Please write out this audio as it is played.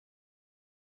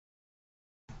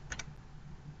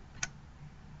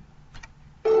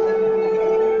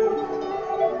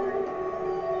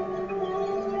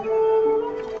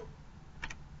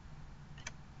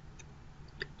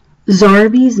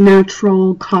Zarbee's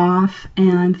Natural Cough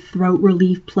and Throat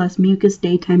Relief Plus Mucus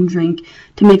Daytime Drink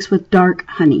to mix with dark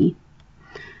honey.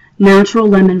 Natural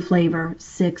lemon flavor,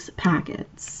 6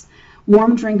 packets.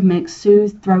 Warm drink mix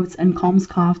soothes throats and calms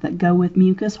cough that go with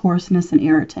mucus, hoarseness, and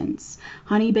irritants.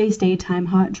 Honey-based daytime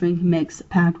hot drink mix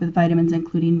packed with vitamins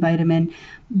including vitamin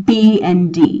B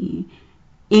and D.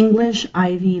 English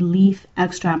ivy leaf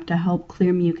extract to help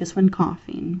clear mucus when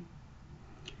coughing.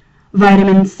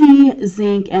 Vitamin C,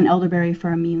 zinc, and elderberry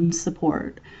for immune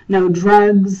support. No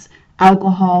drugs,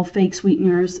 alcohol, fake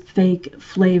sweeteners, fake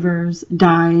flavors,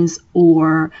 dyes,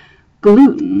 or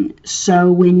gluten. So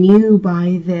when you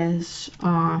buy this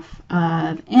off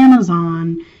of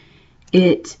Amazon,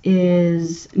 it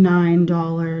is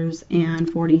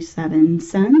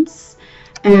 $9.47.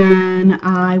 And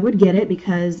I would get it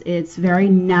because it's very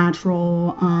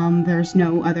natural. There's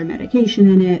no other medication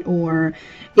in it or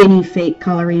any fake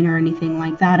coloring or anything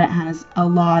like that. It has a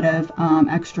lot of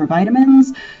extra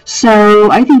vitamins. So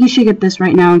I think you should get this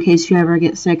right now in case you ever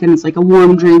get sick and it's like a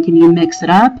warm drink and you mix it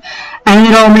up. And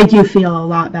it'll make you feel a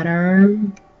lot better.